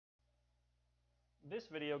This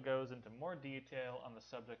video goes into more detail on the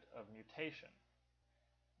subject of mutation.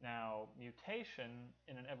 Now, mutation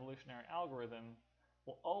in an evolutionary algorithm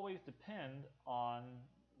will always depend on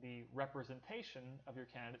the representation of your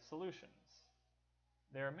candidate solutions.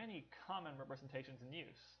 There are many common representations in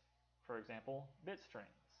use, for example, bit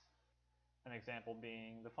strings. An example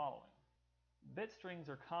being the following. Bit strings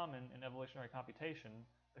are common in evolutionary computation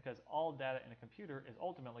because all data in a computer is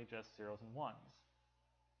ultimately just zeros and ones.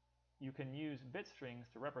 You can use bit strings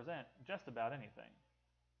to represent just about anything.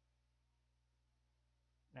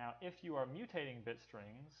 Now, if you are mutating bit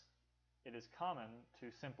strings, it is common to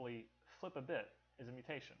simply flip a bit as a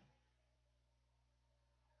mutation.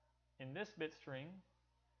 In this bit string,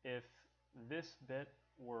 if this bit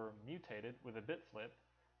were mutated with a bit flip,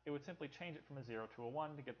 it would simply change it from a 0 to a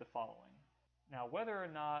 1 to get the following. Now, whether or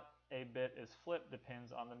not a bit is flipped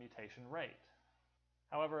depends on the mutation rate.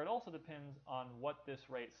 However, it also depends on what this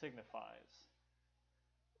rate signifies.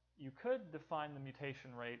 You could define the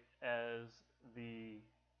mutation rate as the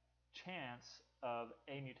chance of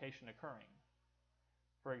a mutation occurring.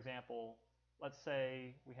 For example, let's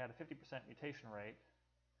say we had a 50% mutation rate,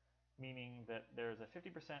 meaning that there's a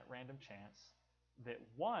 50% random chance that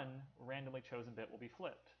one randomly chosen bit will be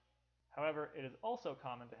flipped. However, it is also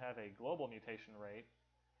common to have a global mutation rate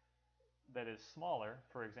that is smaller,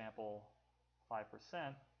 for example,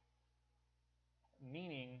 5%,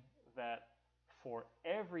 meaning that for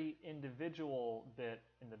every individual bit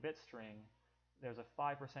in the bit string, there's a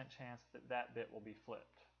 5% chance that that bit will be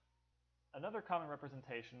flipped. Another common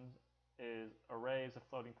representation is arrays of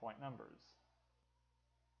floating point numbers.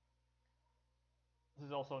 This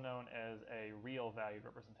is also known as a real valued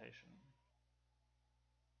representation.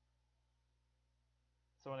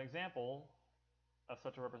 So an example of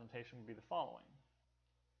such a representation would be the following.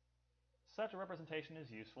 Such a representation is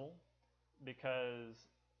useful because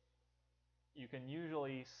you can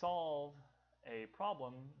usually solve a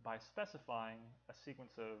problem by specifying a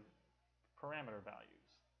sequence of parameter values.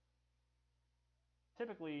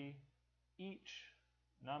 Typically, each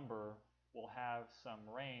number will have some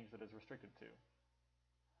range that is restricted to.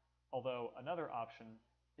 Although another option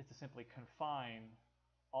is to simply confine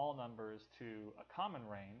all numbers to a common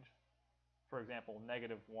range, for example,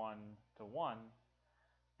 -1 to 1,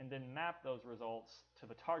 and then map those results to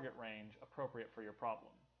the target range appropriate for your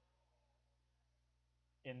problem.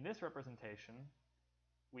 In this representation,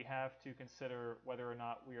 we have to consider whether or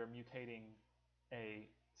not we are mutating a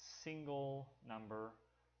single number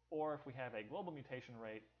or if we have a global mutation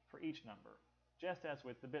rate for each number, just as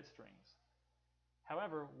with the bit strings.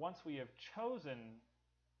 However, once we have chosen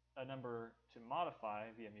a number to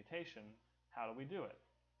modify via mutation, how do we do it?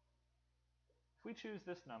 If we choose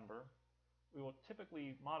this number, we will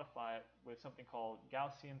typically modify it with something called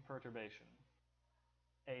Gaussian perturbation.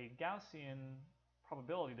 A Gaussian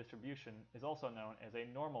probability distribution is also known as a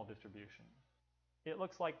normal distribution. It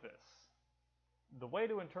looks like this. The way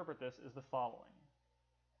to interpret this is the following.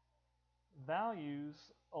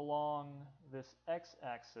 Values along this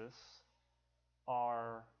x-axis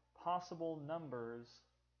are possible numbers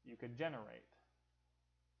you could generate.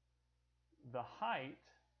 The height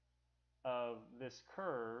of this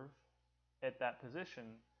curve at that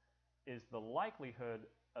position is the likelihood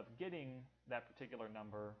of getting that particular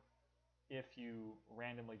number if you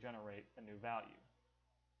randomly generate a new value.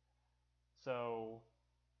 So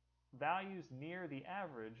values near the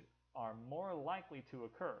average are more likely to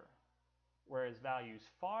occur, whereas values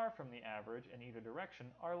far from the average in either direction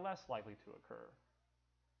are less likely to occur.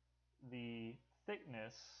 The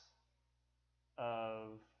thickness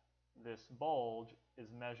of this bulge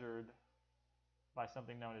is measured by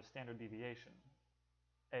something known as standard deviation.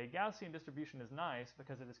 A Gaussian distribution is nice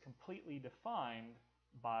because it is completely defined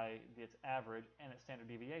by its average and its standard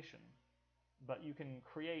deviation, but you can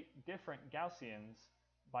create different Gaussians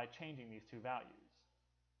by changing these two values.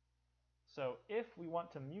 So if we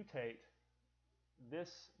want to mutate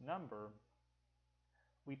this number,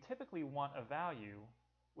 we typically want a value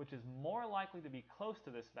which is more likely to be close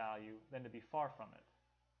to this value than to be far from it.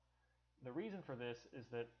 The reason for this is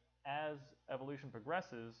that as evolution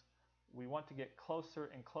progresses, we want to get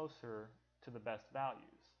closer and closer to the best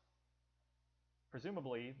values.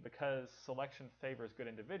 Presumably, because selection favors good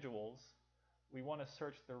individuals, we want to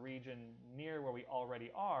search the region near where we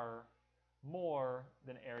already are more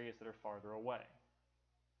than areas that are farther away.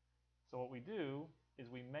 So what we do is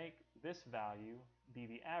we make this value be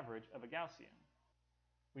the average of a Gaussian.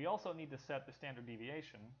 We also need to set the standard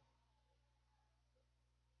deviation,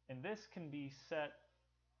 and this can be set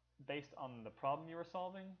based on the problem you are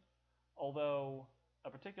solving, although a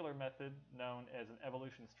particular method known as an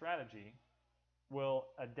evolution strategy will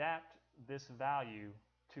adapt this value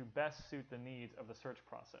to best suit the needs of the search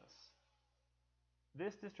process.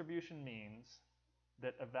 This distribution means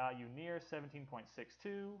that a value near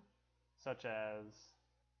 17.62, such as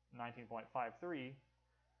 19.53,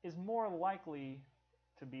 is more likely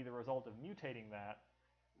to be the result of mutating that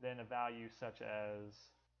than a value such as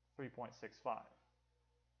 3.65.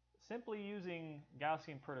 Simply using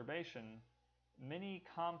Gaussian perturbation, many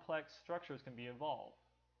complex structures can be evolved.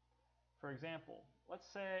 For example, let's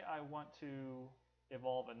say I want to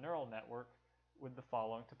evolve a neural network with the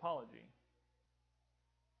following topology.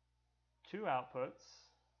 2 outputs,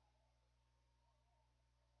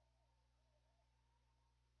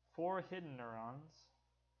 4 hidden neurons,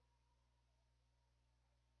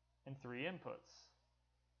 and 3 inputs.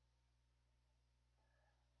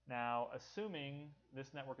 Now, assuming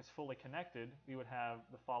this network is fully connected, we would have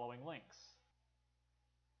the following links.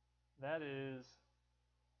 That is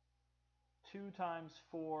 2 times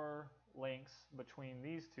 4 links between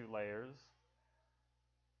these 2 layers,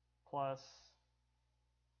 plus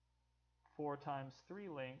 4 times 3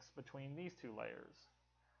 links between these 2 layers,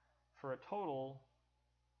 for a total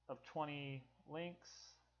of 20 links,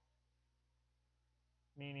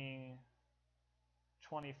 meaning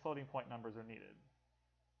 20 floating point numbers are needed.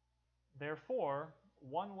 Therefore,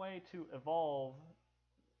 one way to evolve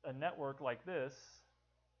a network like this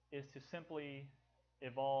is to simply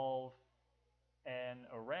evolve an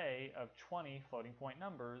array of 20 floating point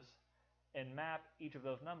numbers and map each of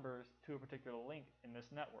those numbers to a particular link in this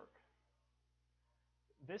network.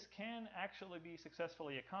 This can actually be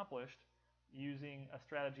successfully accomplished using a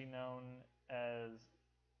strategy known as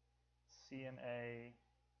CMAES.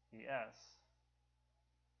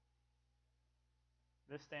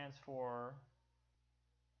 This stands for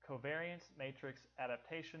Covariance Matrix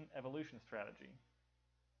Adaptation Evolution Strategy.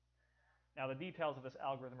 Now, the details of this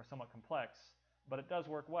algorithm are somewhat complex, but it does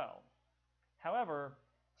work well. However,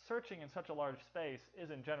 searching in such a large space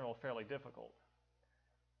is in general fairly difficult.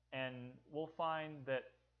 And we'll find that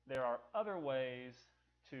there are other ways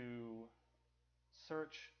to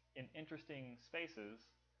search in interesting spaces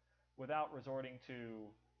without resorting to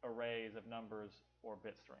arrays of numbers or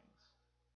bit strings.